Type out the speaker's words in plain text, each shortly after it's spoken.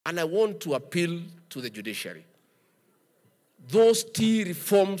And I want to appeal to the judiciary. Those tea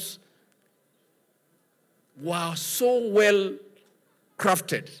reforms were so well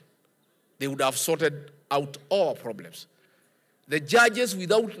crafted, they would have sorted out all problems. The judges,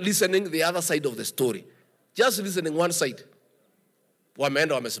 without listening the other side of the story, just listening one side,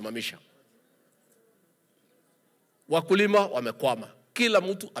 wameenda wamesimamisha. Wakulima wamekwama. Kila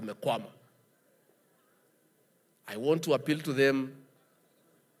mtu amekwama. I want to appeal to them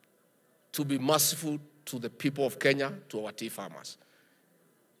to be merciful to the people of Kenya, to our tea farmers,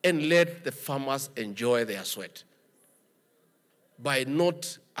 and let the farmers enjoy their sweat by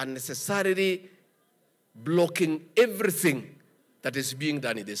not unnecessarily blocking everything that is being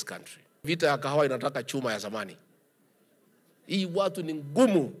done in this country. Vita ya kahawa inataka chuma ya zamani. Hii watu ni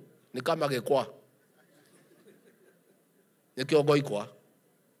ngumu, ni kama gekwa.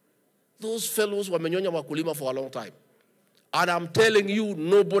 Those fellows wamenyonya wakulima for a long time. And I'm telling you,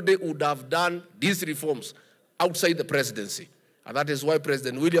 nobody would have done these reforms outside the presidency. And that is why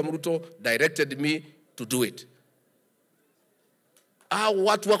President William Ruto directed me to do it.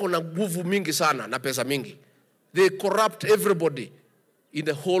 Watu wako na nguvu mingi sana na pesa mingi. They corrupt everybody in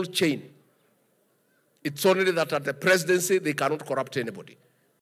the whole chain. It's only that at the presidency, they cannot corrupt anybody.